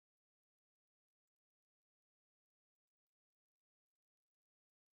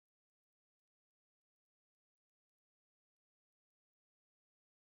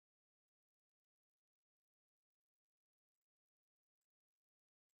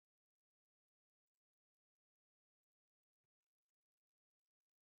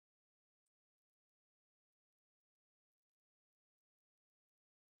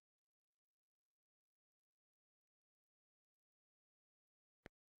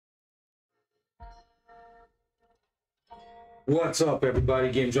What's up,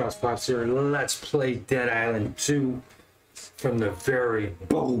 everybody? gamedropspop here. Let's play Dead Island 2 from the very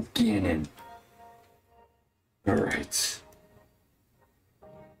beginning. Alright.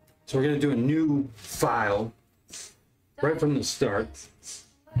 So we're going to do a new file right from the start.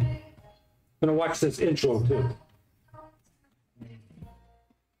 I'm going to watch this intro too.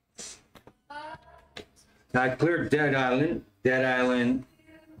 Now, I cleared Dead Island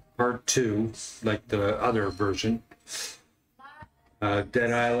Part 2, like the other version.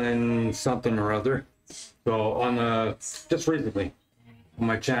 Dead Island something or other. So on just recently on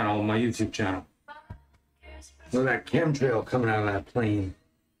my channel, my YouTube channel. Look at that chemtrail coming out of that plane.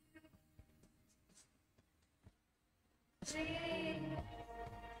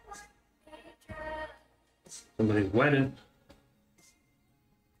 Somebody's wedding.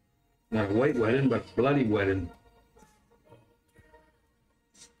 Not a white wedding, but bloody wedding.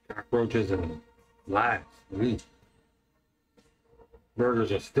 Cockroaches and lives.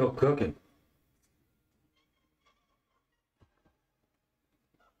 Burgers are still cooking.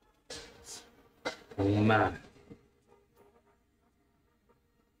 Oh my.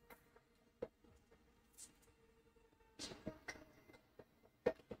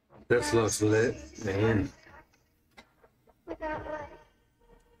 This looks lit, man.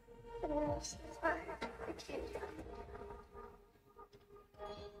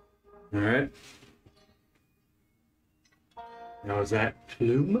 All right. Now is that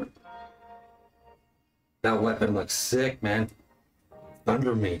plume? That weapon looks sick, man.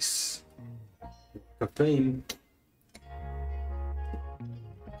 Thunder mace. Caffeine.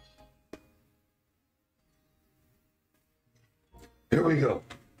 Here we go.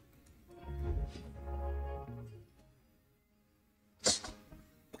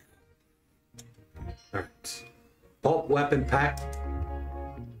 Alright. Bolt weapon pack.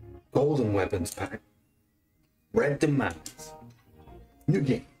 Golden weapons pack. Red demands. New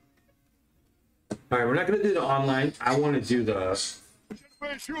game. Alright, we're not going to do the online. I want to do the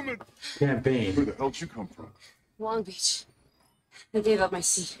campaign. Where the hell did you come from? Long Beach. I gave up my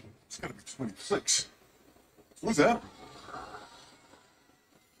seat. It's gotta be 26. Who's that?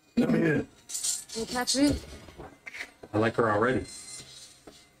 Let me in. You catch me? I like her already.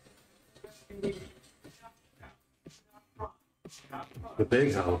 The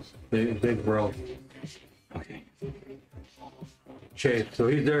big house. Big world. Okay. Chase, so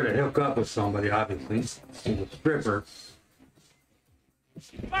he's there to hook up with somebody, obviously. He's a stripper.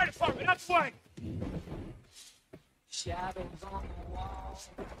 Fire department, that's way. Shadows on the wall.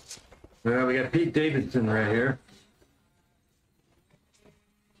 Well, we got Pete Davidson right here.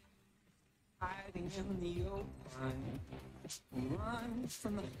 Hiding in the open, run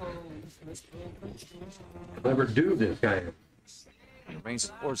from the hose. Clever dude, this guy. Main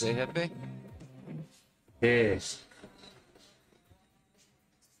supports, eh, Hefe? Yes.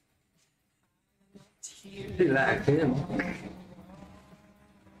 She likes him.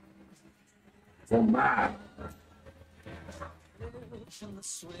 Oh my.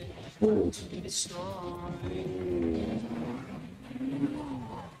 Oh.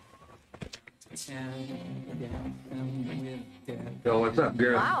 Yo, what's up,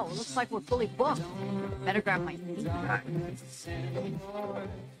 girl? Wow, looks like we're fully booked. Better grab my seat.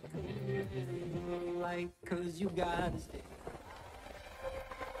 Cause you got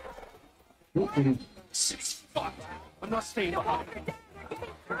Fuck, I'm not staying behind.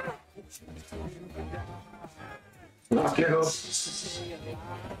 Lock it up.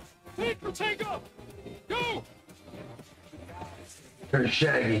 Take for takeoff. Go. Her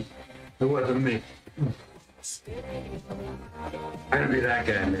Shaggy. It wasn't me. I gotta be that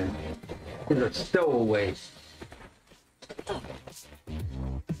guy, man. He's a stowaway.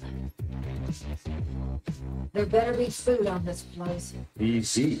 There better be food on this place.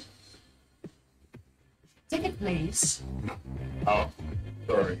 Easy. Ticket, please. Oh,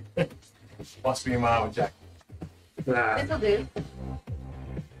 sorry. Must be mine with Jack. This'll do.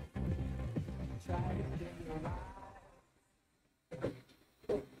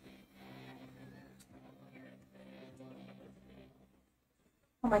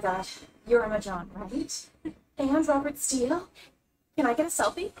 Oh my gosh, you're Emma John, right? And Robert Steele? Can I get a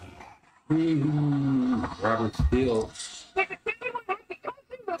selfie? Robert Steele.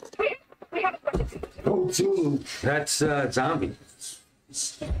 Oh, too. That's Zombie.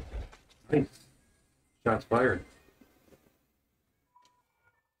 Hey. Shots fired.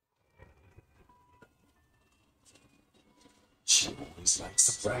 She always likes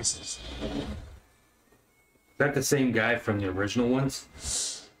surprises. Is that the same guy from the original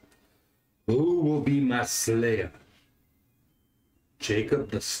ones? Who will be my slayer?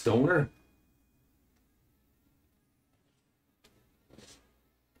 Jacob the Stoner?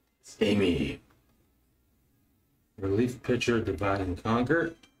 Amy. Relief pitcher, divide and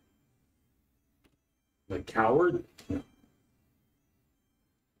conquer. The coward? No.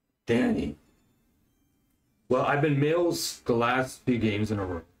 Danny. Well, I've been males the last few games in a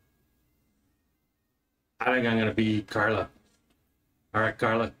row. I think I'm gonna be Carla. All right,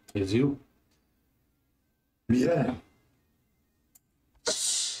 Carla, is you? Yeah.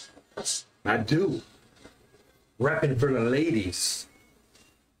 I do. Repping for the ladies.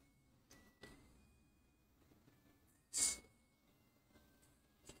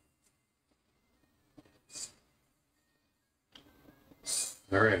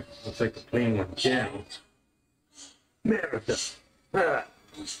 All right, looks like the plane went down. America. Ah.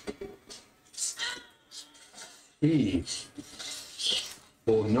 E.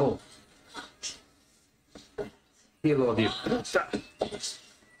 Oh no. Kilo de puta.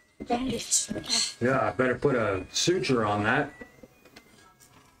 Bandage. Yeah, I better put a suture on that.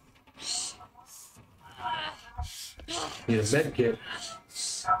 Need a med kit.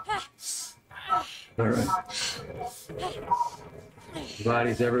 All right.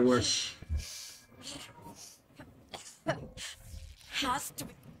 Bodies everywhere. Has to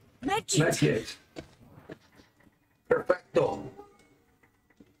be medkit. Med kit. Perfecto.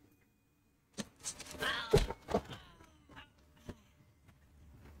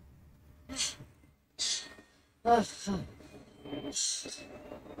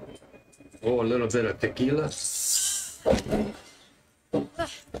 Oh, a little bit of tequila.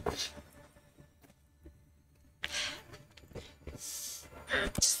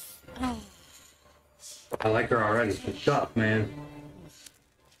 I like her already. She's tough, man.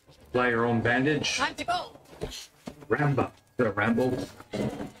 Apply your own bandage. Time to go. Rambo. Rambo.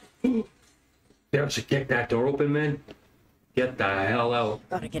 There, she kick that door open, man. Get the hell out.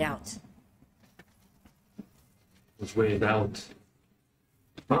 Gotta get out. Which way is out?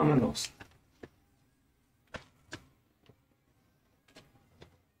 Vámonos.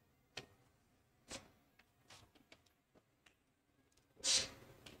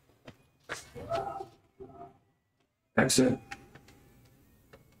 Exit.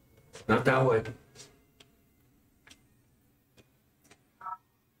 Not that way.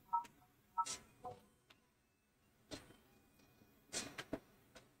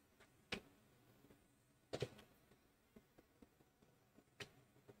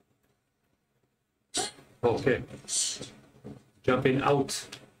 Okay. Jumping out.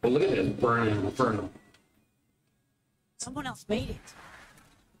 Oh, look at this burning inferno. Someone else made it.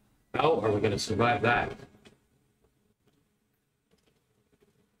 How are we going to survive that?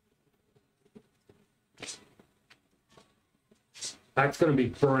 That's going to be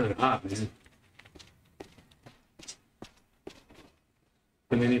burning hot, man.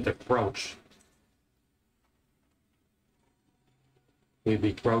 And we need to crouch. We'd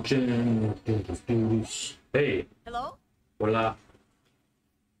be crouching. Hey. Hello? Hola.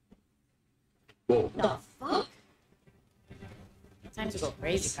 Whoa. The fuck? Time to go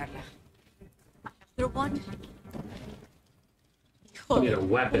crazy, Carla. After one? I need a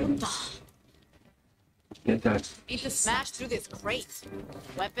weapon. Get that. Need to smash through this crate.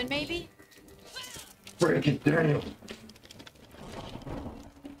 Weapon, maybe? Break it down.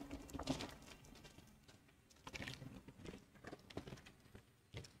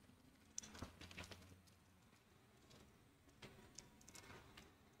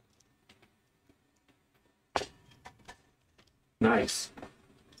 Nice.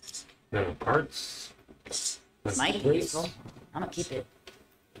 Now parts. That's Might be great. useful. I'm gonna keep it.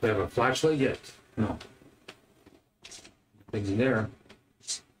 Do they have a flashlight yet? No. Nothing in there.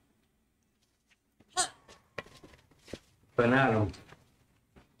 Banana.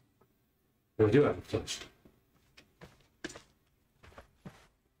 We do have a flashlight.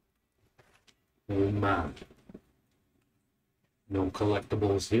 Oh man. No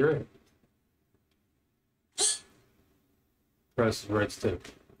collectibles here. Press the right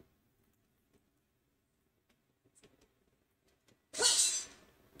stick.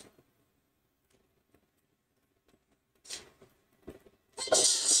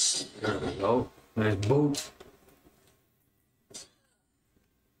 There we go. Nice boot.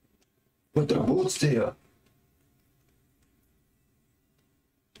 Put the boots there.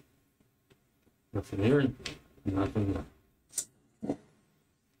 Nothing here. Nothing there.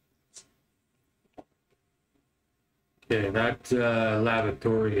 Okay, that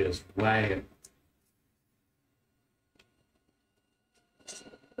lavatory is wagging.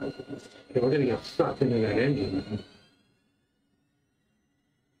 Okay, we're gonna get stuck into that engine.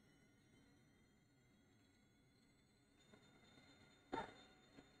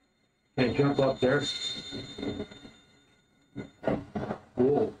 Can't jump up there.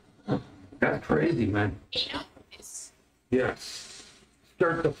 Whoa. crazy, man. Enough of this. Yes.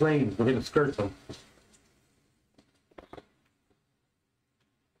 Skirt the flames. We're gonna skirt them.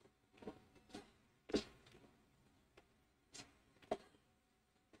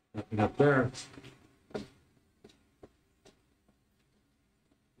 Nothing up there.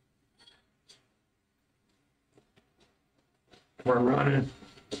 We're running.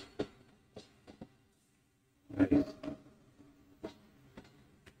 Nice.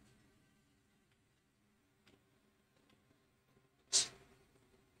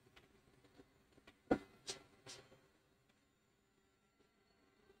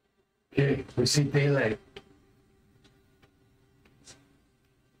 Okay, we see daylight.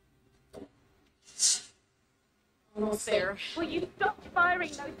 Almost there. Will you stop firing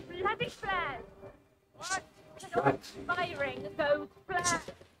those bloody flares? What? Stop What? firing those flares.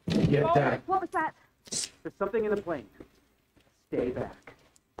 Get that. What was that? There's something in the plane. Stay back.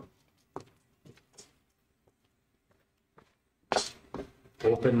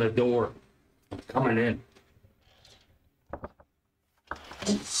 Open the door. I'm coming in.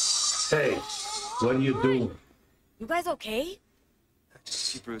 Hey, what are you doing? You guys okay? Just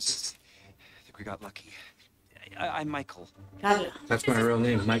a few bruises. I think we got lucky. I'm Michael. Carla. That's my real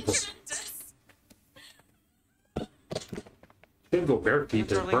name, Michael. Didn't go bare feet.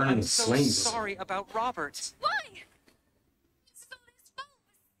 They're Darling, burning I'm so flames. sorry about Robert. Why? This is all his fault.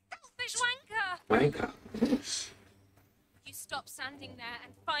 Selfish wanker. Wanker. You stop standing there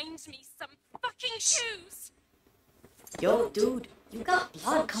and find me some fucking shoes. Yo, dude, you got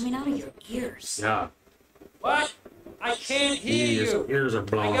blood coming out of your ears. Yeah. What? I can't hear His you. ears are I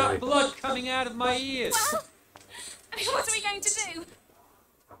blown got away. blood coming out of my ears. Well, I mean, what are we going to do?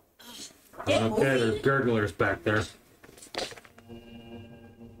 Get Okay, there's moving. gurglers back there.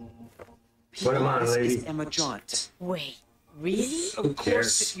 Put him on, This lady. is Emma Jaunt. Wait, really? Of cares?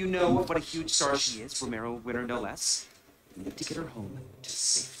 course, you know what a huge star she is, Romero winner no less. We need to get her home to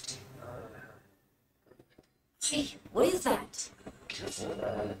safety. Hey, what is that?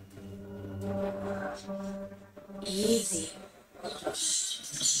 Careful. Easy.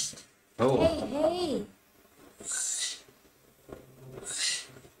 Oh, Hey,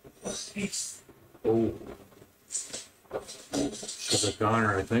 oh. She's a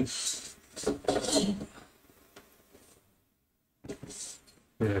goner, I think.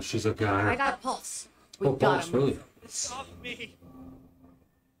 Yeah, she's a I goner. got a pulse. We Oh, got boss, him. really? It's off me.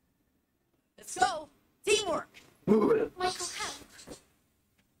 Let's go. Teamwork. Move it. Michael, help.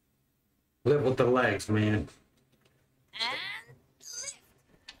 Live with the legs, man. And lift.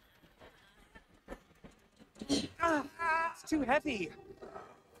 It's too heavy.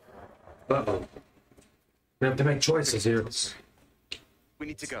 Uh-oh. We have to make choices here. We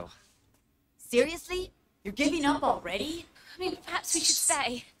need to go. Seriously? You're giving up already? I mean, perhaps we should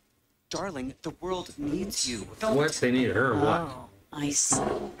stay. Darling, the world needs you. What? They need her or what? Oh, I see.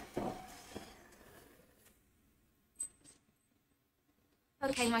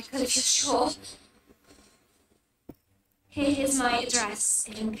 Okay, Michael, if you're sure. Here's my address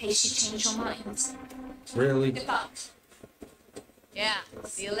in case you change your mind. Really? Good luck. Yeah,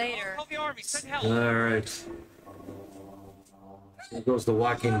 see you later. Call the army, send help. All right. Here goes the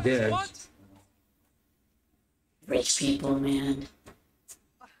Walking Dead. What? Rich people, man.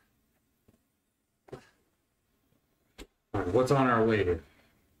 All right, what's on our way here?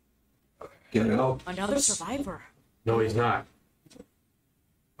 Get help. Another survivor. No, he's not.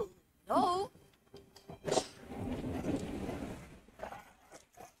 No.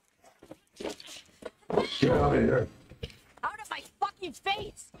 Get out of here. Out of my fucking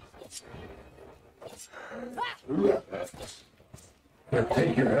face. Here,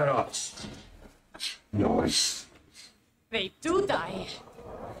 take your head off. Nice. They do die.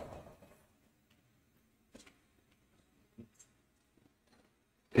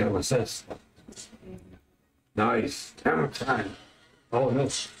 Okay, what's this? Nice. Hammer time. Oh, no.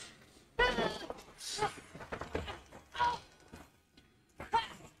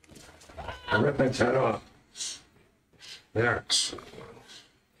 I ripped its head off. There.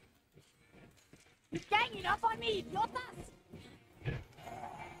 You're ganging up on me, idiotas.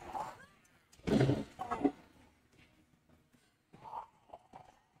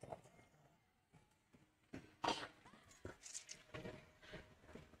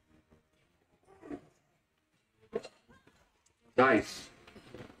 Nice.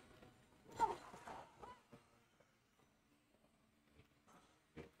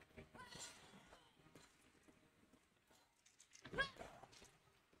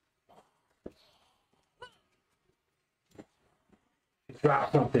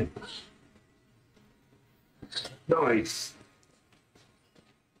 Drop something. Nice.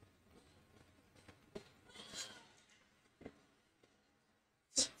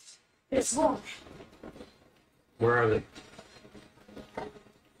 It's long. Where are they?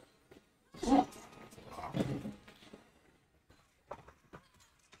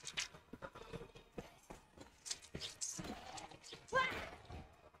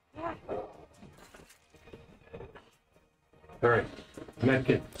 All right,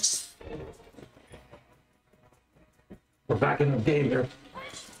 medkit. We're back in the game here.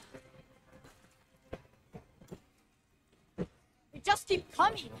 They just keep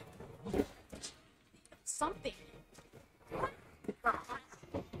coming. Something.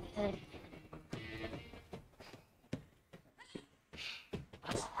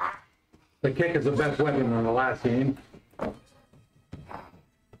 The kick is the best weapon on the last game.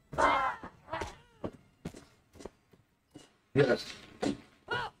 Yes.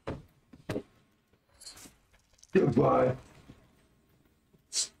 Goodbye.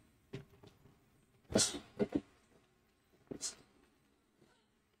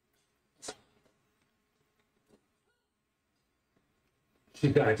 She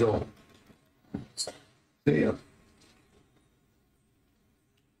gotta go. See ya.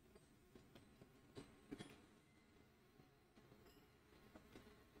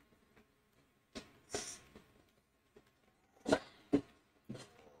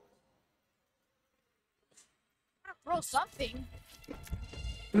 Throw something.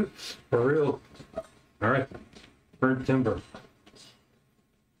 For real. All right. Burnt timber.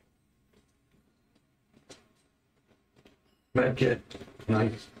 Medkit.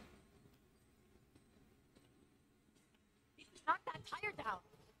 Nice. Knock that tire down.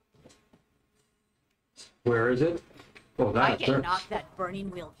 Where is it? Oh, I that's can her. knock that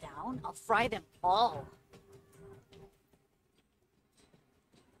burning wheel down. I'll fry them all.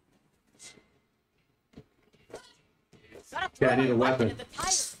 Gotta throw Yeah, I need my a weapon. in the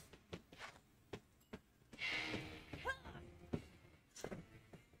tire.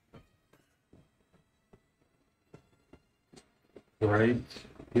 Right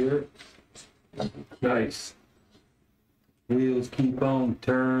here. Nice. Wheels keep on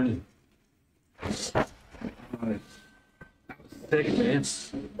turning. Nice. Sick, man.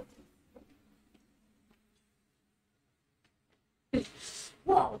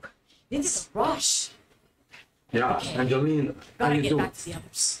 Whoa, this is a rush. Yeah, Angelina. How Gotta you get doing? back to the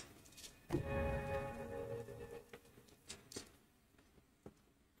others.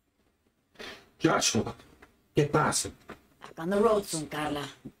 Joshua, get past him. Back on the road soon, Carla.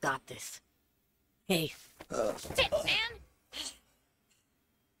 Got this. Hey. Sit, man!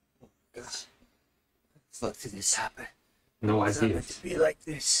 God. Fuck did this happen? No It's not idea. meant to be like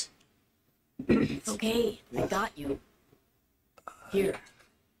this. It's okay. I got you. Here.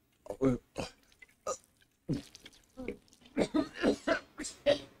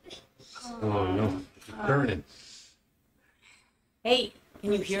 Oh no, turning. Hey,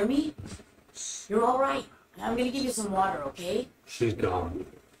 can you hear me? You're all right. I'm gonna give you some water, okay? She's gone.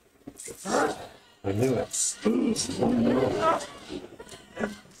 I knew it.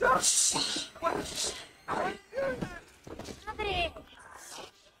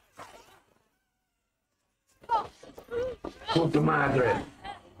 Puta madre.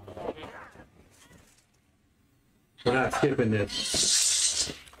 We're not skipping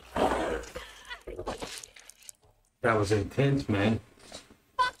this. That was intense, man.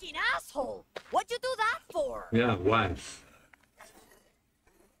 Fucking asshole! What'd you do that for? Yeah, why?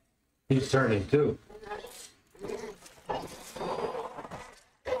 He's turning too.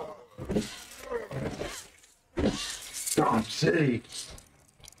 Storm City.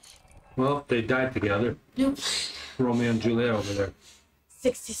 Well, they died together. Nope. Romeo and Juliet over there.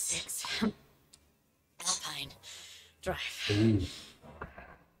 66. Alpine. Drive. Mm.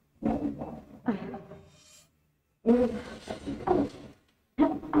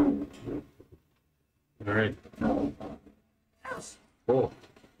 All right. Oh.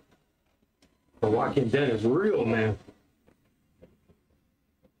 The Walking Dead is real, man.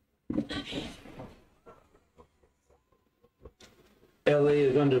 LA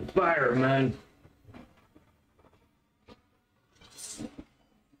is under fire, man.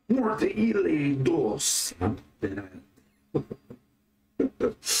 Muerte y dos.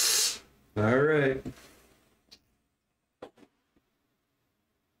 All right.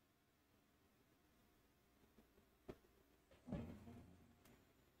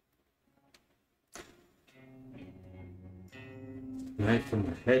 Knife from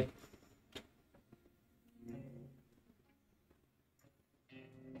the head.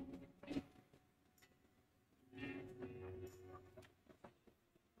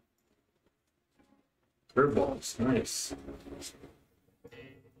 Curveballs, nice.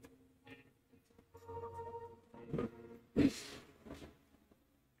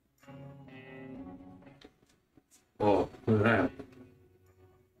 at that.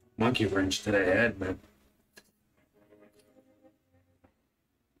 Monkey wrench to the head, man.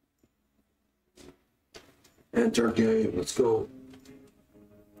 Enter game, let's go.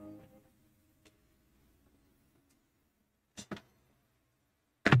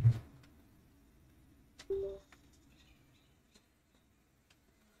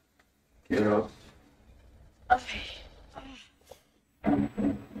 Get up. Okay.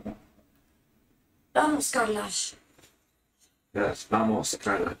 Vamos, Carla. Yes, vamos,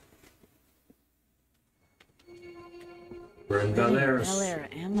 Carla. We're in Bel Air. Bel Air,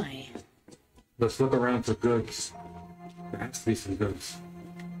 am I? Let's look around for goods. There has to be some goods.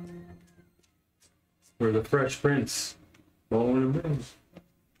 We're the Fresh Prince. Rolling them in.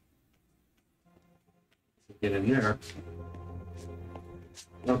 Get in there.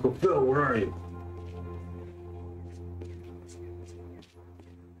 Uncle Phil, where are you?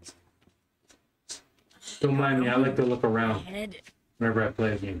 Don't mind me, I like to look around whenever I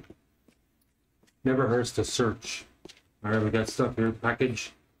play a game. Never hurts to search. Alright, we got stuff here.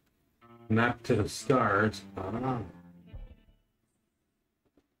 Package. Map to the stars.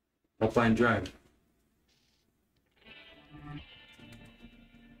 Alpine Drive.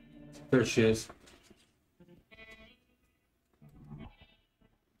 There she is.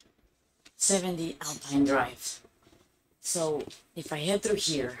 70 Alpine Drive. So, if I head through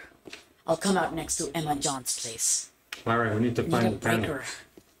here, I'll come out next to Emma John's place. Alright, we need to find a the panel. breaker.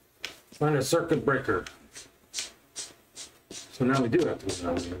 Find a circuit breaker. So now we do have to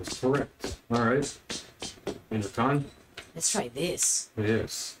go down here. That's correct. Alright. Intercon. Let's try this.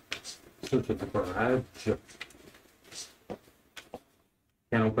 Yes. Search at the garage.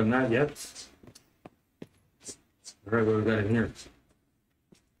 Can't open that yet. Alright, what we got in here?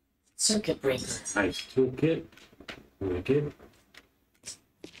 Circuit breaker. Nice toolkit. Wicked.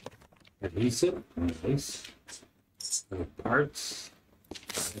 Adhesive. Nice. Parts.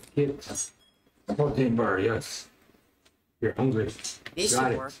 Kit. Protein bar, yes. You're hungry. This Got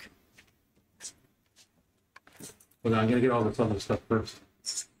should it. work. Hold on, I'm gonna get all this other stuff first.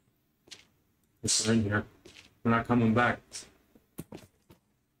 It's in here. We're not coming back.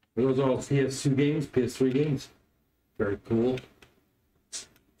 Those are all PS2 games, PS3 games. Very cool.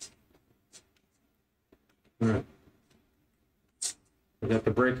 Alright. We got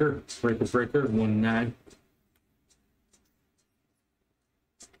the breaker, breaker, 1.9.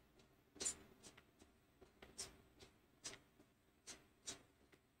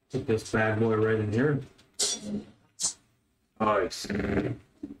 Put this bad boy right in here. Nice.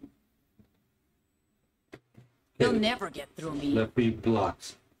 They'll never get through me. Left be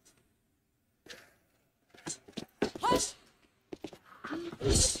blocked.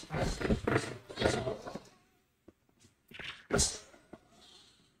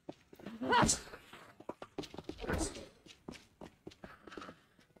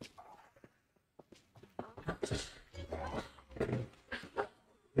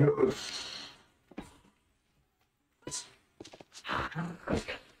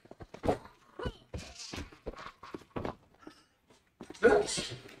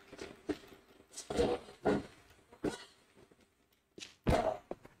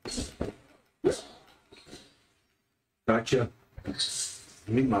 Gotcha.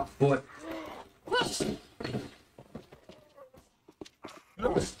 Meet my foot.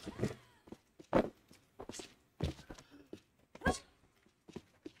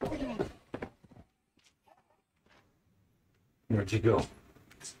 Where'd you go?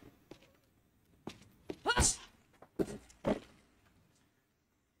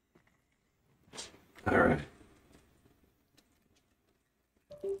 All right.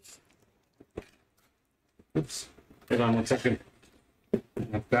 Oops. Hold on 1 second.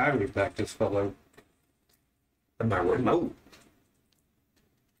 My battery back just fell out. And my remote.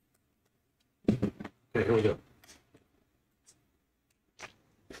 Okay, here we go.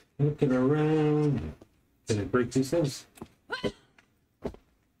 Looking around. Can it break these things?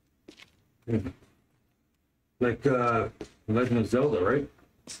 Like Legend of Zelda, right?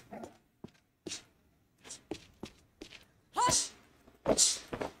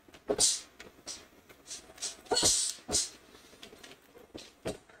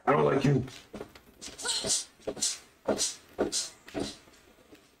 I don't like you.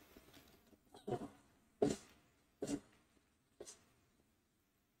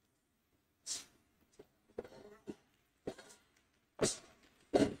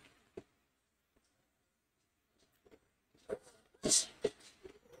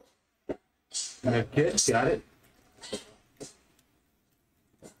 Okay, got it.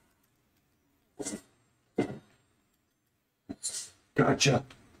 Gotcha.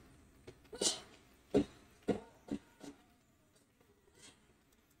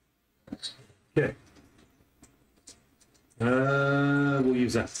 Okay. We'll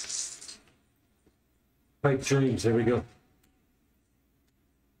use that. Pipe dreams, there we go.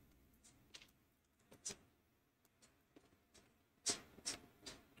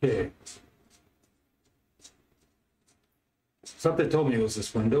 Okay. Something told me it was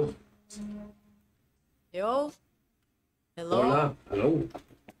this window. Yo? Hello? Hola. Hello.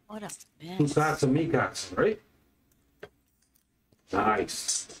 What a Two mess. cocks and me cocks, right?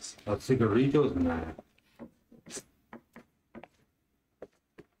 Nice. Los cigarritos, man.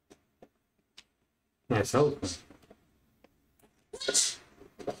 Nice house,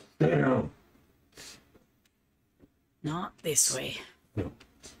 man. Damn. Not this way. No.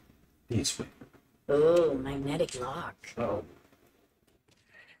 This way. Oh, magnetic lock. Uh-oh.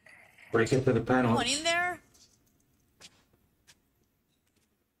 Break into the panel. Anyone in there?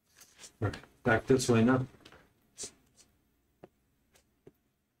 Right. Back this way now.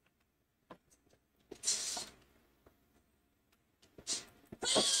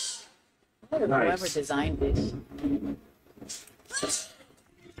 Whoever Nice. designed this.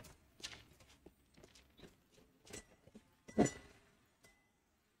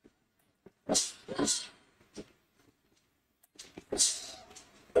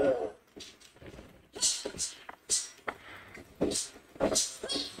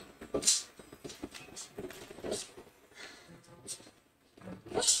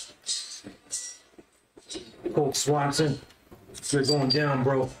 Colt Swanson, you're going down,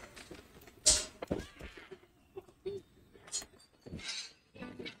 bro.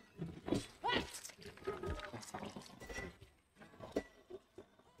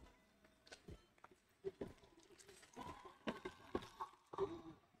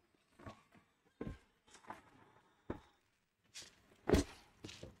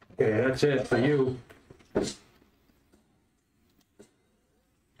 Okay, that's it for you.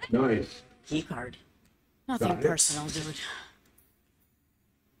 Nice. Key card. Nothing Got it. personal, dude.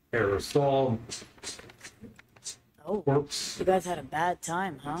 Aerosol. Oh, Works. you guys had a bad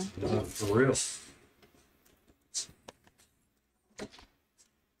time, huh? For real.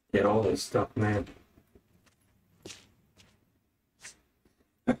 Get all this stuff, man.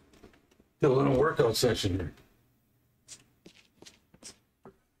 Do a little workout session here.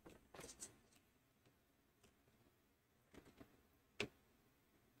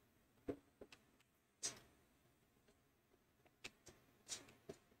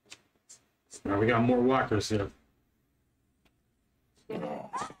 Now we got more walkers here.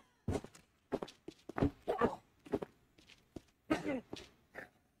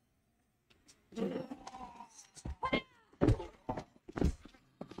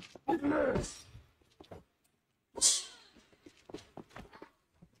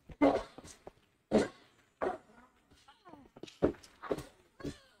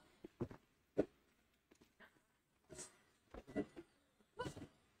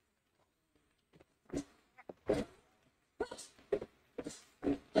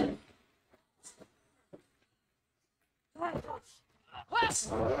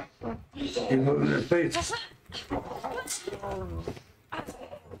 Keep moving their face.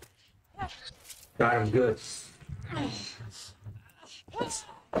 Got him good.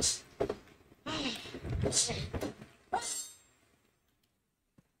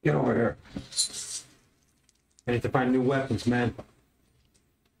 Get over here. I need to find new weapons, man.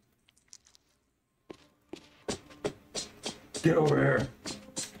 Get over here.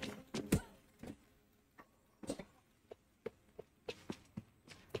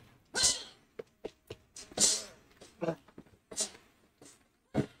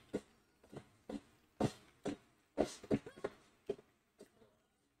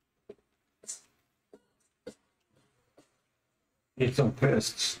 Need some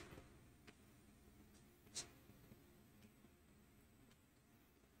fists.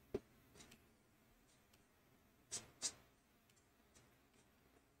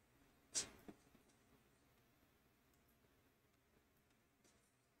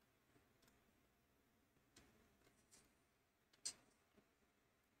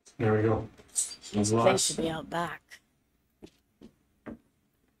 There we go. This place should be out back.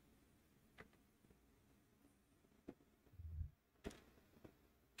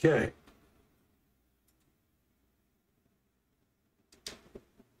 Okay.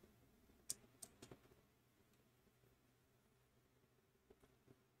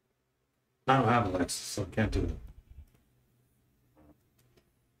 I don't have a Lexus, so I can't do that.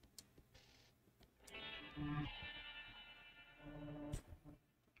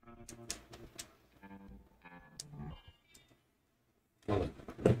 Hold on.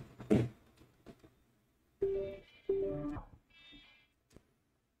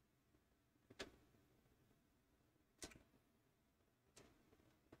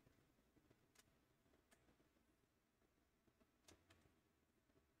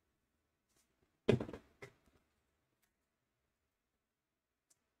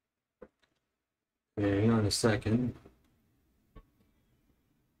 Hang on a second.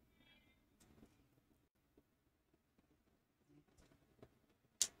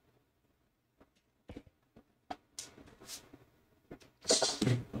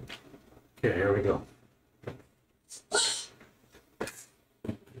 Okay, here we go.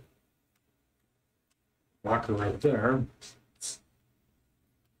 Locker right there.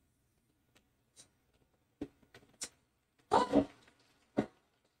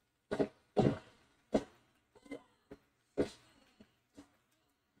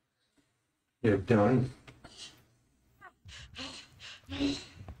 You're done.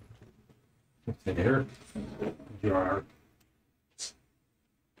 What's in here? Jar.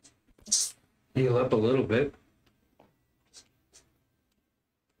 Heal up a little bit.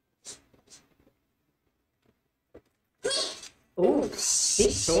 Oh, big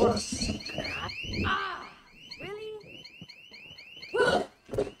sword. Ah! Really?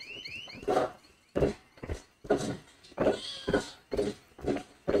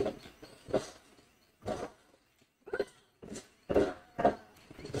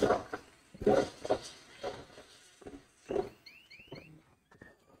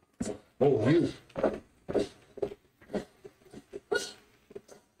 Oh, you.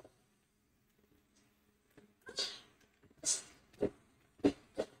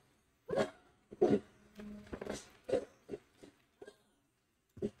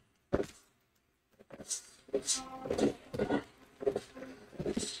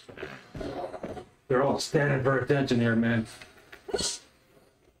 They're all standing for attention here, man.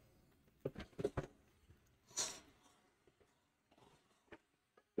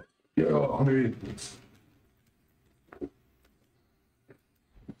 Yo, I mean,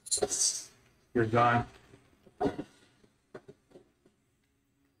 you're gone.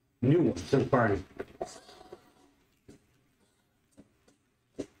 New one to the party.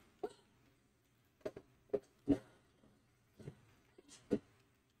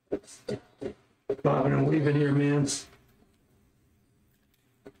 Bobbing and weaving here, man.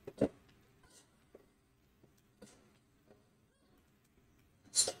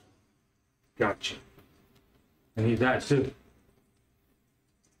 Gotcha. I need that too.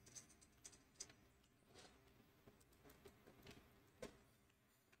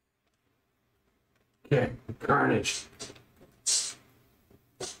 Okay, carnage.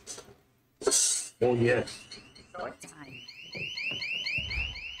 Oh yeah. What time?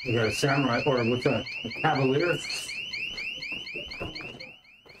 We got a samurai, or what's that? A cavalier?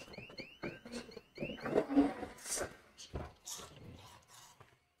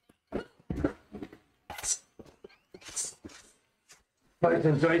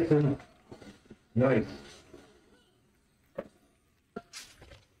 Tyson, Tyson. Nice.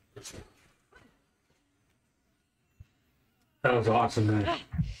 That was awesome, man.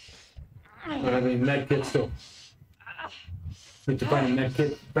 I mean, med kit still. Need to find a med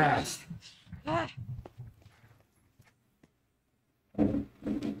kit fast.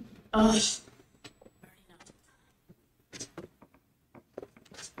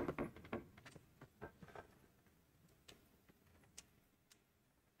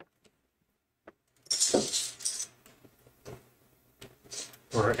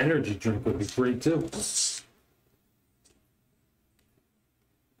 Or an energy drink would be great too.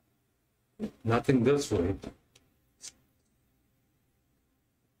 Nothing this way.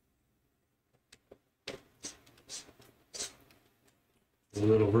 A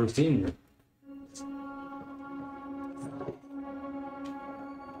little routine here.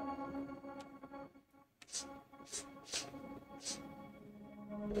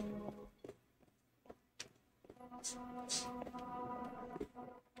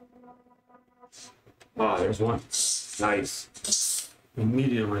 Ah, there's one. Nice.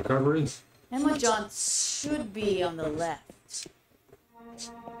 Immediate recovery. Emma Johns should be on the left.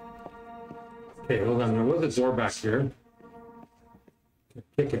 Okay, hold on. There was a door back here.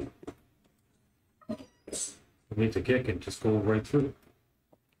 Kick it. We need to kick it. Just go right through.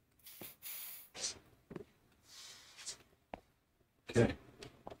 Okay.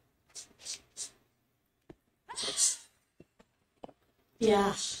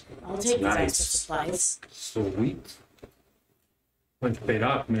 Yeah, I'll take these Nice. extra supplies. Sweet. Punch paid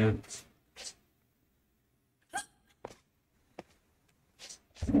off, man.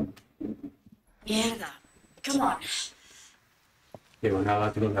 Yeah, come on. Okay, we're not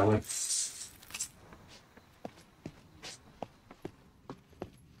allowed to go that way.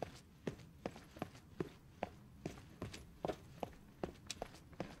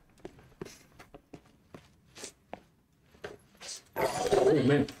 Oh,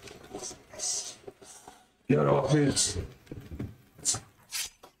 man. Get off me.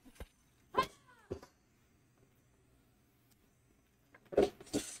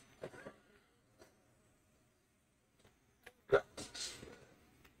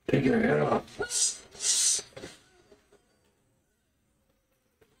 Take your head off.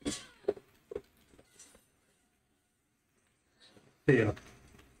 Yeah.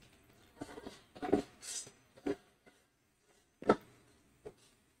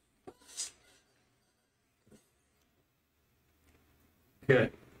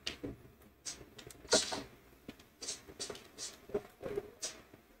 Okay.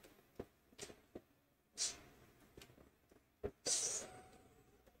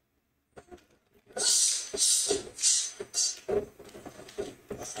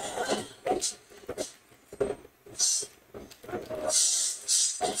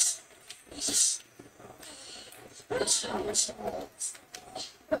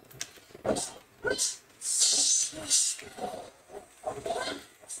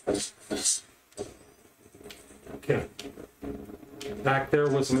 Okay. Back there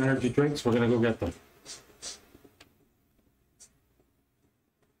with some energy drinks. We're gonna go get them.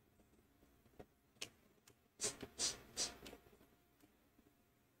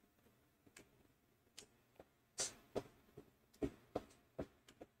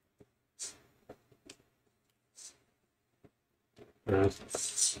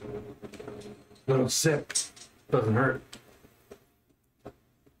 Little sip. Doesn't hurt.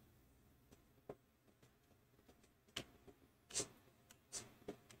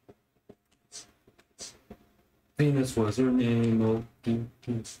 Venus was her name. Oh,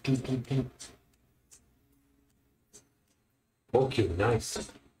 okay,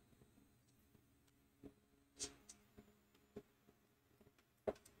 nice.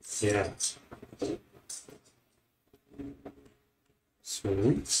 Yeah.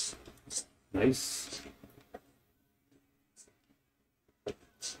 Sweet. Nice.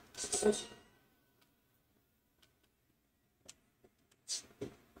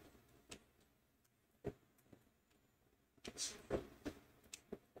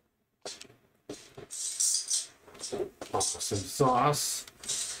 Awesome sauce.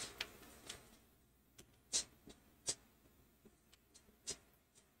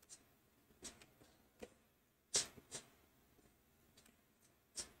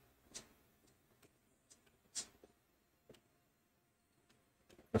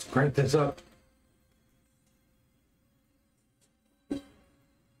 Let's crank this up.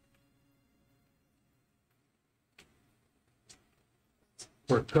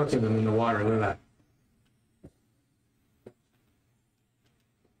 We're cooking them in the water. Look at that.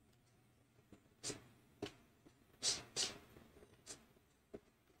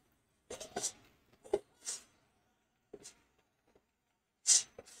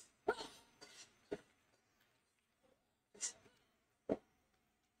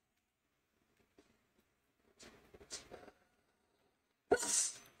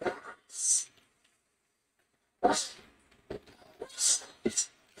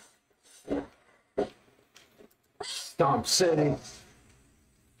 Stomp City.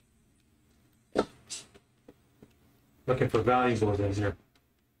 Looking for valuables in here.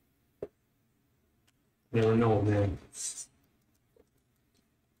 Never know, man.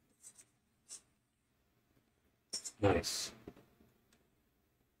 Nice.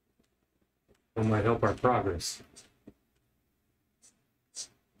 That might help our progress.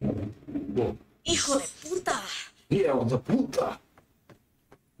 Whoa. Hijo de puta! Hijo de puta!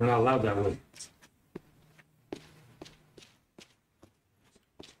 We're not allowed that way.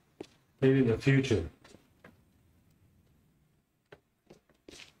 Maybe in the future.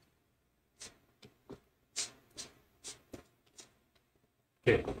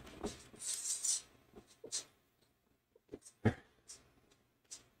 Okay.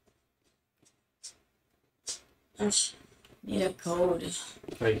 Need a code.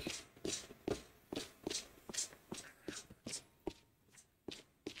 Hey.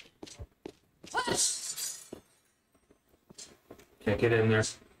 Can't get in there.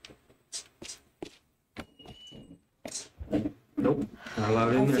 Nope, not allowed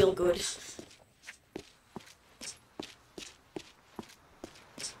in Don't there. feel good.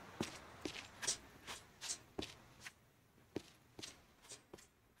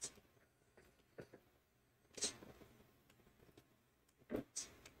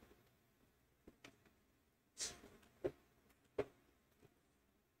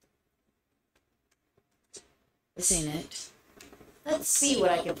 This ain't it. Let's see what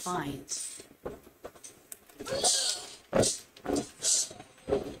I can find.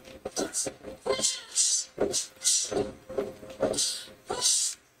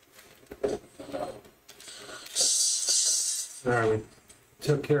 Alright, we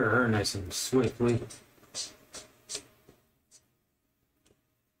took care of her nice and swiftly.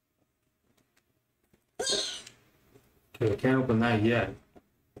 Okay, we can't open that yet.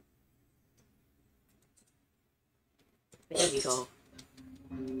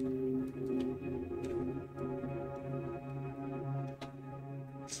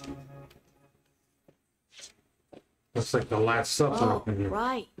 Looks like the Last Supper Oh, up in here.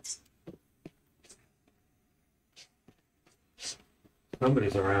 right.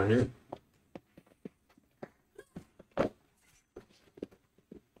 Somebody's around here.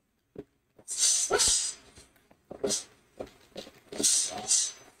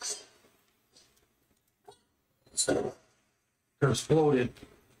 They're exploded.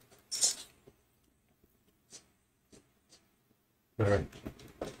 All right.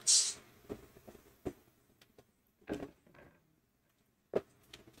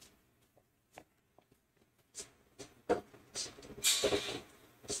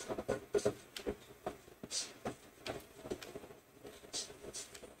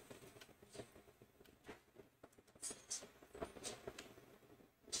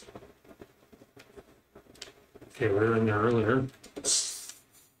 Okay, we were in there earlier. Nice.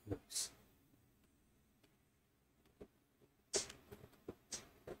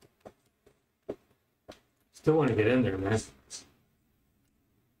 Still want to get in there, man.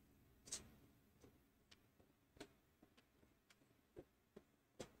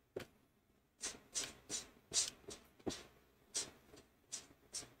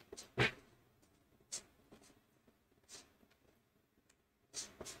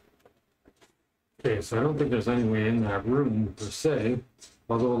 Okay, so I don't think there's any way in that room per se,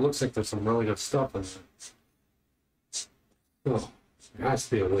 although it looks like there's some really good stuff in there. Oh, there has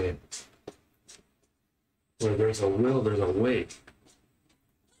to be a way. Where there's a will, there's a way.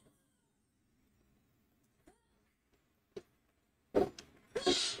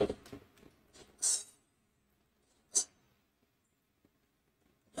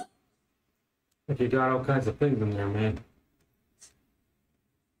 Like you got all kinds of things in there, man.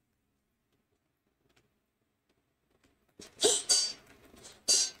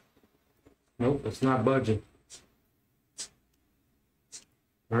 Nope, it's not budging.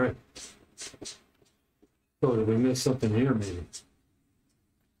 All right. So did we miss something here, maybe?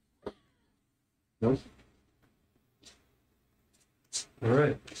 Nope. All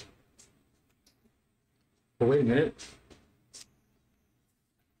right. Oh, wait a minute.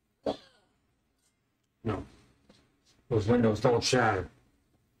 No. Those windows don't shatter.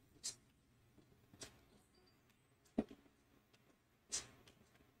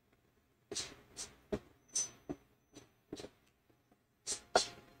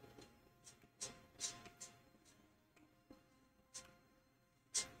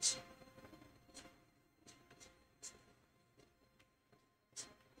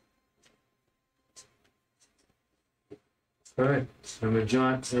 All right, I'm with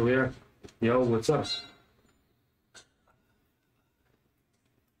John. Here we are. Yo, what's up?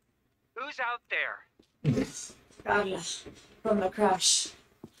 Who's out there? Carla, from the crash.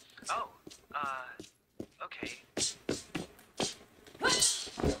 Oh, okay.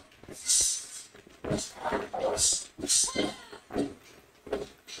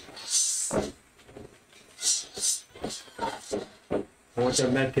 I want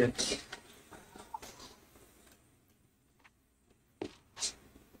that med kit.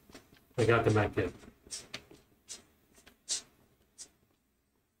 I got the med kit.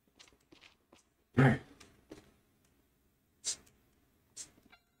 All right.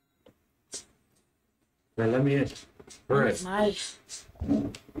 Now let me in. All right.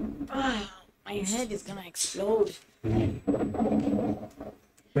 My head is gonna explode. Make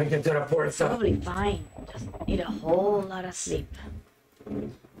it to the port stop. Probably fine. Just need a whole lot of sleep.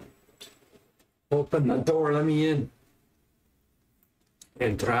 Open the door, let me in.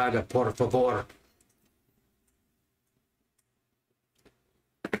 Entrada, por favor.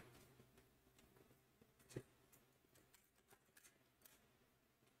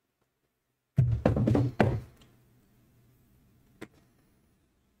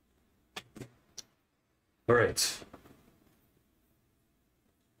 All right.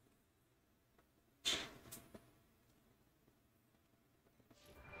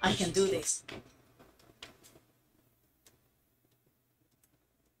 I can do this.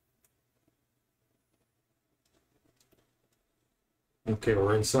 Okay,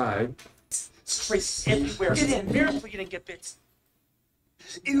 we're inside. Sprays everywhere. Get in there so you didn't get bits.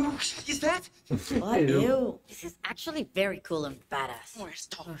 Ew, is that? What? Ew. This is actually very cool and badass. Where's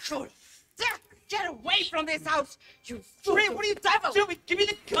Tom? Sure. Get away from this house! You fool! What are you doing? Give me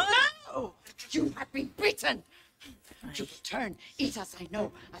the gun! No! You have been beaten! You return. Eat us, I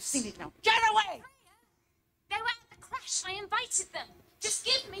know. I've seen it now. Get away! They were at the crash. I invited them. Just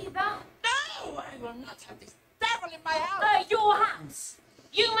give me the... No! I will not have this devil in my house! Your house.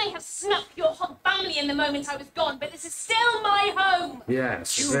 You may have snuck your whole family in the moment I was gone, but this is still my home.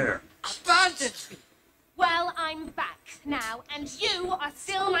 Yes, there. Abandoned me. Well, I'm back now, and you are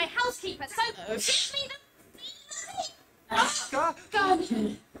still my housekeeper, so give me the... God.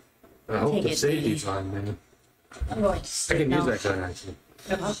 I hope Take the it safety's easy. on, man. I'm going to I sleep can use now. that gun, actually.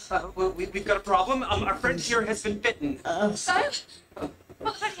 Well, we've got a problem. Our friend here has been bitten. So? What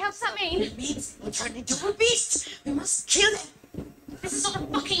the fuck else does that mean? It means he turned into a beast. We must kill him. This is not a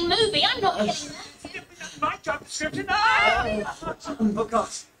fucking movie. I'm not getting that. My job description. Oh God.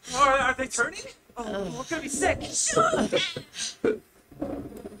 Are they turning? Oh, we're gonna be sick.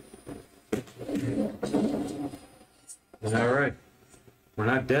 All right. We're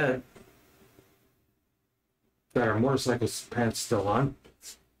not dead. Got our motorcycle pants still on.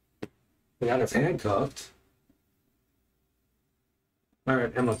 We got us handcuffed. All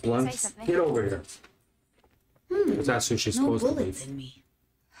right, Emma Blunt, Say something. get over here. Because that's who she's No supposed to be. bullets in me.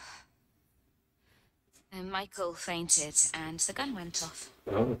 Michael fainted, and the gun went off.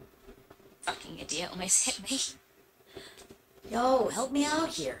 Oh, Fucking idiot almost hit me. Yo, help me out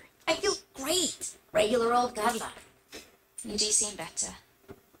here. I feel great. Regular old Carla. You do seem better.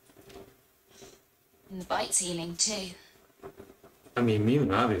 And the bite's healing too. I'm immune,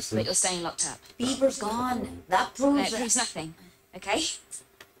 But obviously. you're staying locked up. Fever's gone. That No, proves it proves nothing, okay?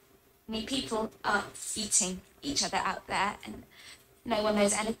 I mean, people are eating each other out there, and no one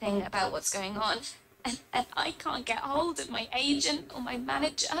knows anything about what's going on. And I can't get hold of my agent or my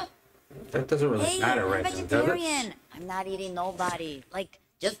manager. That doesn't really Hey, matter I'm right now, does it? vegetarian. I'm not eating nobody. Like,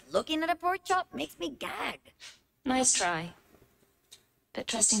 just looking at a pork chop makes me gag. Nice try. But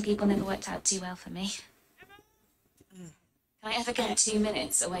trusting people never worked out too well for me. Can I ever get 2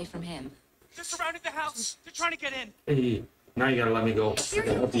 minutes away from him? They're surrounding the house. They're trying to get in. Hey, now you gotta let me go. I can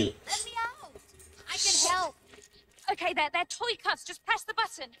help you. Let me out. I can help. Okay, they're toy cuffs. Just press the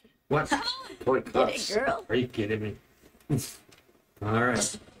button. What? Toy cuffs. Get it, girl? Are you kidding me? All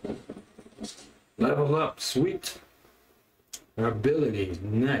right. Level up, sweet. Our ability,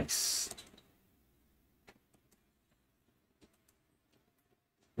 nice.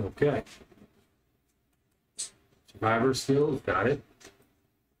 Okay. Survivor skills, got it.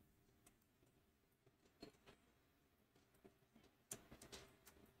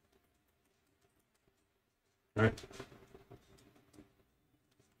 All right.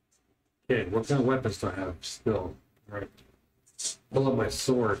 Okay, what kind of weapons do I have still? All right. Pull up my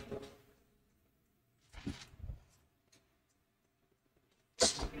sword.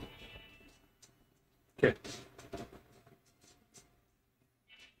 Okay.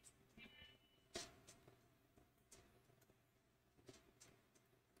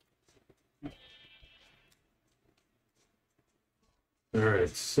 All right,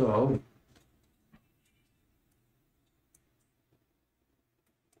 so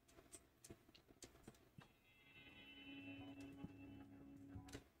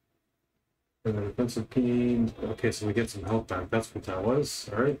for the defensive team, okay, so we get some health back. That's what that was.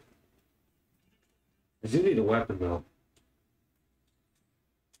 All right. I do need a weapon though.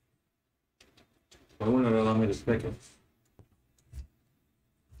 I want to allow me to pick it.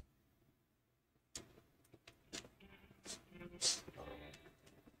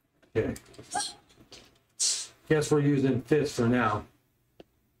 Okay. Guess we're using fists for now.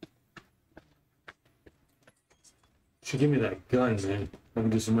 Should give me that gun, man. I can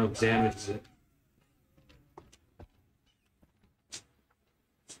do some real damage with it.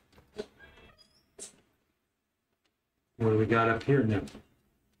 What do we got up here now?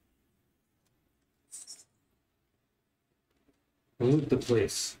 Loot the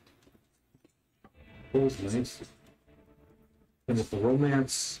place. Oh, nice. And with the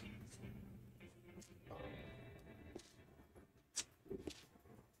romance.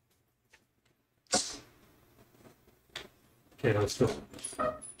 Okay, let's go.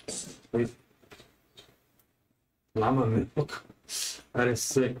 Wait. Llama milk. That is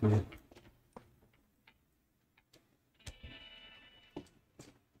sick, man.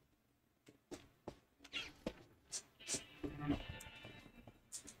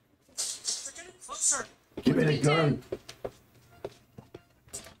 Closer. Give me the gun.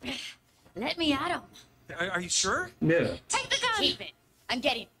 Let me at him. Are you sure? Yeah. Take the gun! Keep it. I'm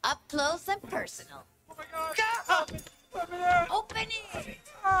getting up close and personal. Oh my God. Open it.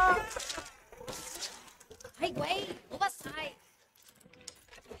 Hey, wait. Move aside.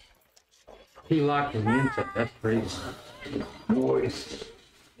 He locked me into that's crazy. Boys.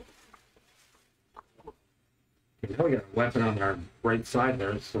 Okay, now we got a weapon on our right side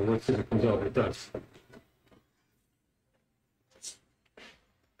there, so let's see if it comes out. It does.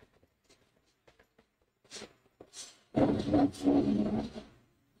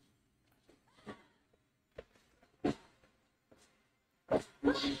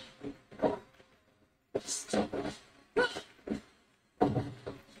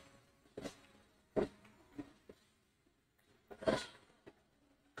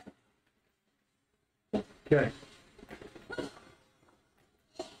 Okay.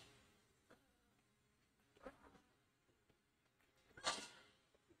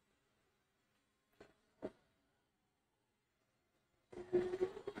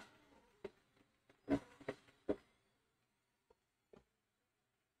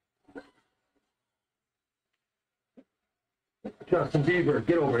 Justin Bieber,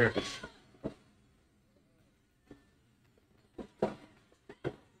 get over here.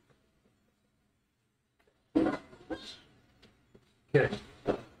 Okay.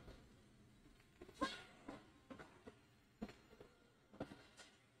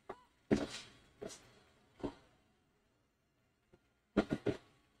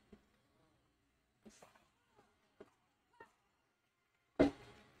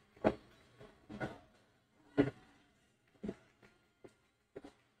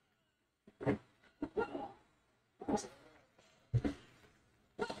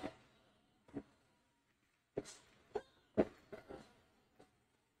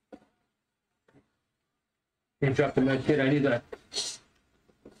 Can you drop the med kit? I need that.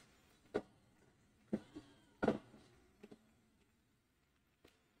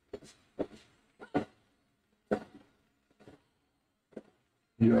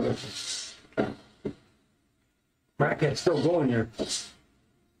 Yeah. Racket's still going here.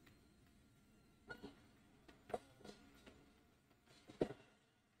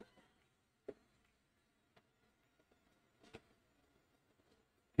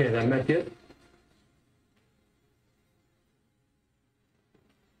 Okay, that med kit.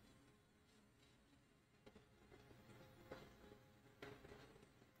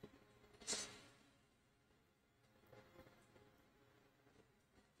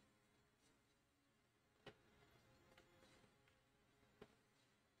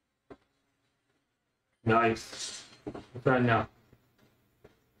 Nice. What's that now?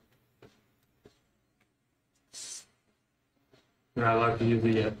 You're not allowed to use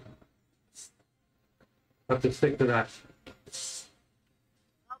it yet. Have to stick to that.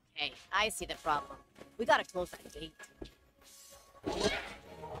 Okay, I see the problem. We gotta close that gate.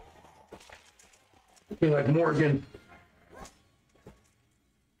 Be like Morgan.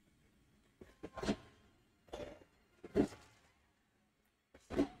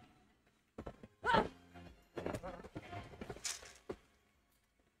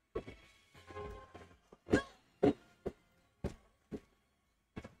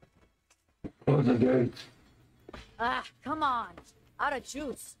 Close the gate. Ah, come on. Out of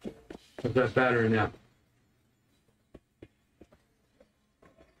juice. What's that battery now?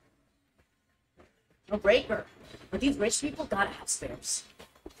 No breaker. But these rich people gotta have spares.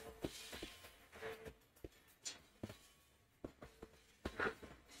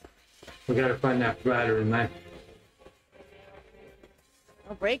 We gotta find that battery, man.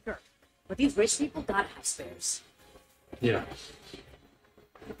 No breaker. But these rich people gotta have spares. Yeah.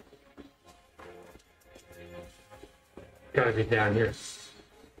 Gotta be down here.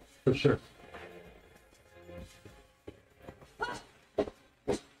 For sure.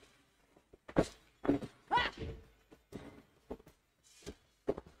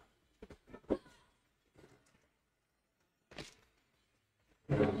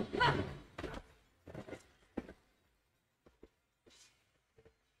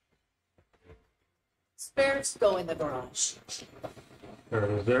 Spares go in the garage. There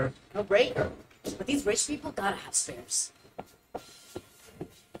it is there. No breaker. But these rich people gotta have spares.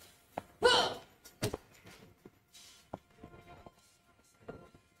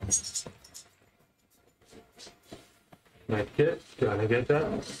 Med kit, gotta get that.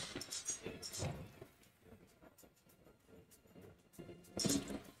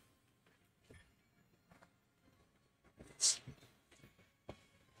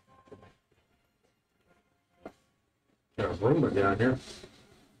 Got a Roomba down here.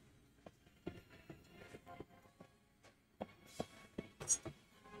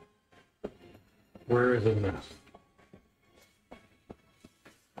 Where is it now?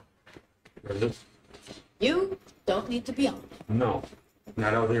 Where is it? You don't need to be on. No,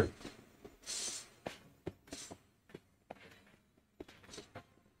 not out here.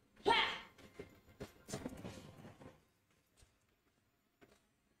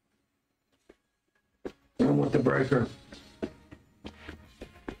 I want the breaker.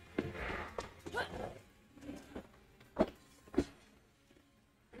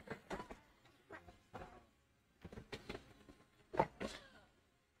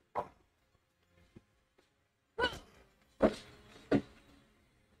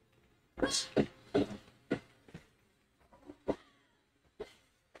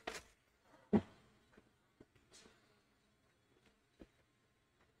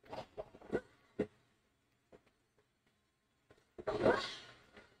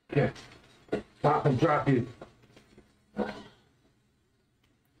 Okay. Pop and drop you.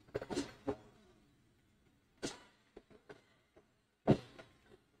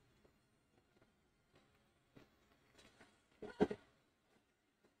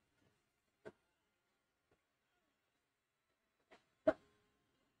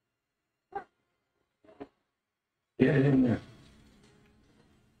 Get it in there.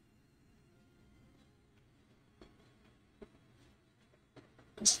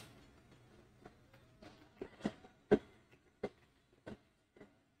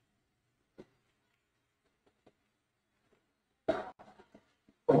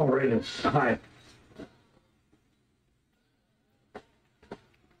 All right, hi.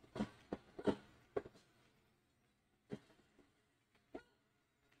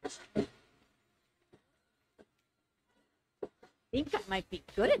 I think I might be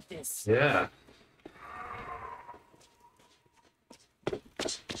good at this. Yeah.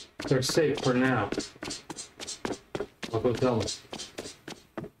 They're safe for now. I'll go tell them.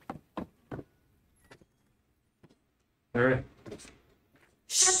 All right.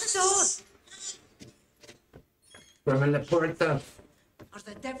 Shut the door! From la puerta. Are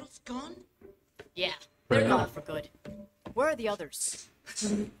the devils gone? Yeah, they're Right. gone for good. Where are the others?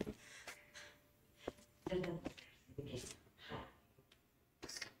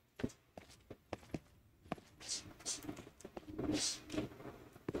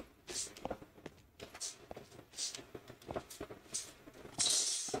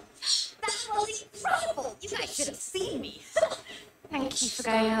 That was incredible! You guys should have seen me. Thank you for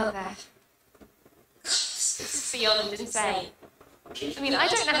going out there. This is beyond insane. I mean, I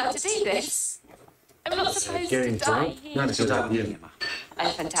don't know how to do this. I'm not supposed Getting to die drunk? here. Not a good idea.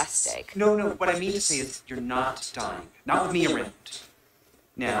 I'm fantastic. No, what I mean to say is you're not dying. Not with me around.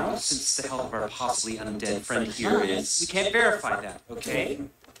 Now, since the health of our possibly undead friend here is, we can't verify that, okay?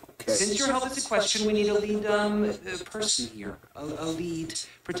 Since your health is a question, we need a lead person here, a lead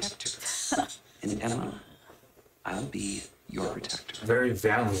protector. And Emma, I'll be your protector. Very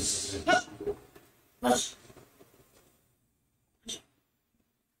valiant. I'll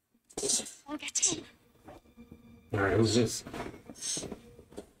get in. All right, who's this?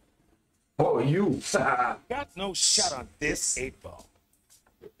 Oh, you. Got no shot on this 8-ball.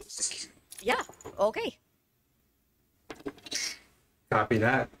 Yeah, okay. Copy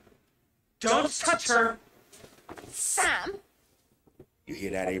that. Don't touch her! Sam? You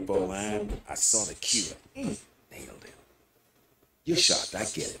hear that 8-ball line? I saw the cue. Nailed him. You're shocked, I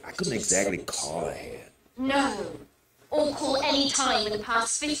get it. I couldn't exactly call ahead. No. Or call any time in the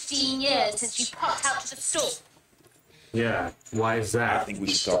past 15 years since you popped out to the store. Yeah, why is I that? think we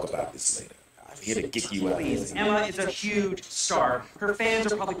should talk about this later. I'm here to get you out of Please, here. Emma is a huge star. Her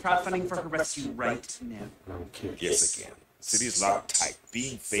fans are probably crowdfunding for her rescue right now. Okay. Yes, again. City's locked tight.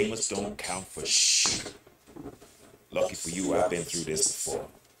 Being famous don't count for shit. Lucky for you, I've been through this before.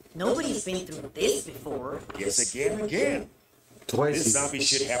 Nobody's been through this before. Yes, again. Twice. This zombie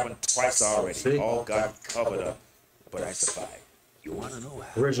shit happened twice already. See? All got covered up. But I survived. You wanna know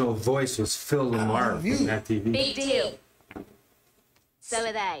how? Original voice was Phil Lamar from that TV. Big deal. So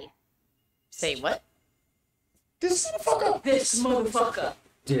are they. Say what? This motherfucker! This motherfucker.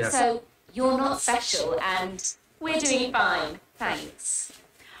 Yeah. So you're not special and we're doing fine. Thanks.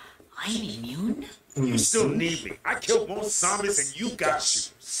 I'm immune? You still need me. I killed more zombies than you got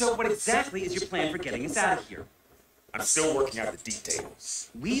shooters. So what exactly is your plan for getting us out of here? I'm still working out the details.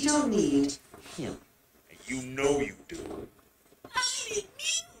 We don't need him. And you know you do.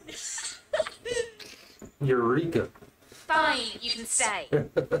 Eureka. Fine, you can stay.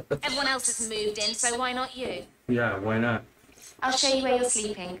 Everyone else has moved in, so why not you? Yeah, why not? I'll show you where you're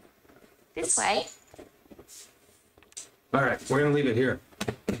sleeping. This way. All right, we're gonna leave it here.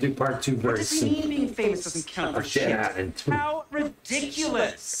 We'll do part 2 What very does he soon. mean being famous doesn't count for shit? Yeah, and 2. How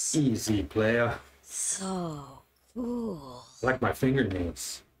ridiculous! Easy, player. So cool. Like my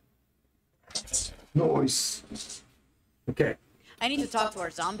fingernails. Noise. Okay. I need to talk to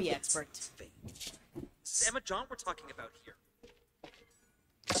our zombie expert. It's Emma John we're talking about here.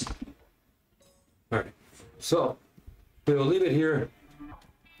 All right. So we'll leave it here.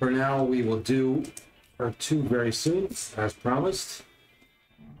 For now, we will do part 2 very soon, as promised.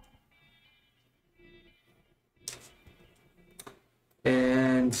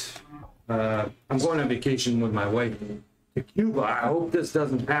 And I'm going on vacation with my wife to Cuba. I hope this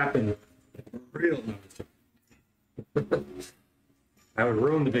doesn't happen. Real. I would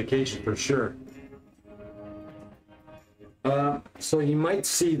ruin the vacation for sure. So you might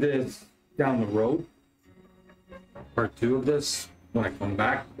see this down the road, part 2 of this when I come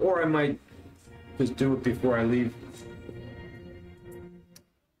back, or I might just do it before I leave.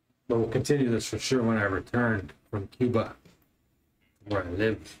 But we'll continue this for sure when I return from Cuba, where I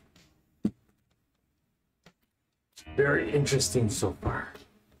live. Very interesting so far.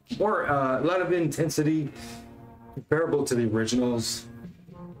 More, a lot of intensity, comparable to the originals.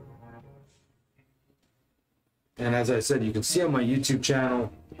 And as I said, you can see on my YouTube channel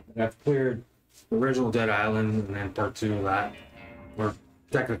that I've cleared the original Dead Island and then part 2 of that, or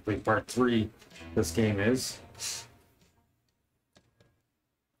technically part 3 this game is.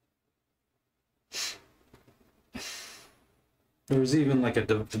 There was even like a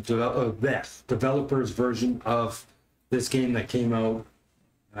developer's version of this game that came out,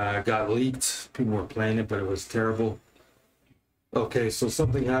 got leaked. People were playing it, but it was terrible. Okay, so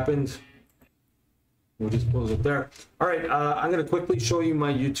something happened. We'll just close it there. All right, I'm going to quickly show you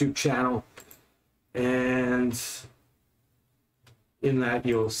my YouTube channel. And in that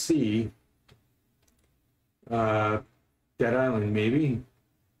you'll see Dead Island, maybe,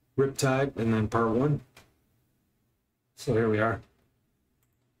 Riptide, and then part 1. So here we are.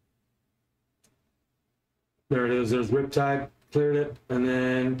 There it is. There's Riptide, cleared it, and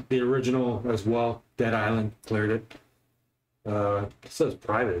then the original as well, Dead Island, cleared it. It says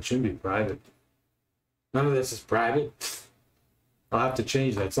private. It shouldn't be private. None of this is private. I'll have to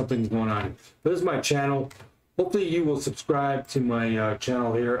change that. Something's going on. This is my channel. Hopefully you will subscribe to my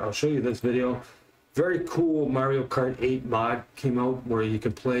channel here. I'll show you this video. Very cool Mario Kart 8 mod came out where you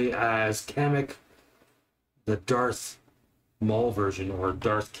can play as Kamek, the Darth Maul version, or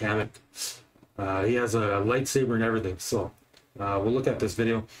Darth Kamek. He has a lightsaber and everything. So we'll look at this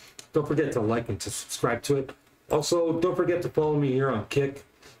video. Don't forget to like and to subscribe to it. Also, don't forget to follow me here on Kick.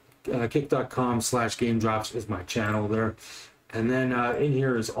 Kick.com/gamedrops is my channel there. And then in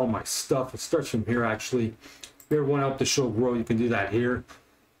here is all my stuff. It starts from here, actually. If you ever want to help the show grow, you can do that here.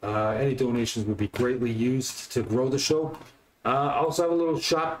 Any donations would be greatly used to grow the show. I also have a little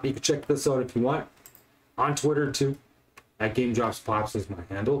shop. You can check this out if you want. On Twitter, too. At gamedropspop is my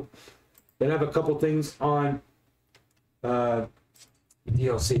handle. Then I have a couple things on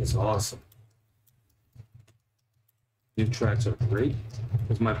DLC. It's awesome. New tracks are great.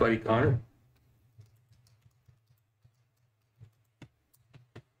 There's my buddy Connor.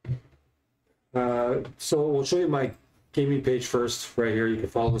 So we'll show you my gaming page first, right here. You can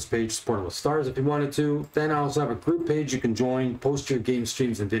follow this page, Supporting with Stars, if you wanted to. Then I also have a group page you can join, post your game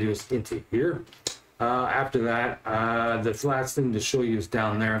streams and videos into here. After that, the last thing to show you is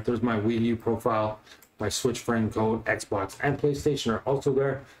down there. There's my Wii U profile, my Switch friend code, Xbox and PlayStation are also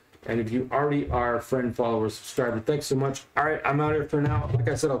there. And if you already are a friend, follower, subscriber, thanks so much. All right, I'm out here for now. Like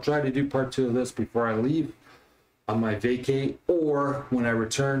I said, I'll try to do part 2 of this before I leave on my vacay or when I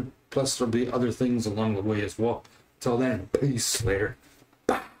return. Plus, there'll be other things along the way as well. Till then, peace. Later.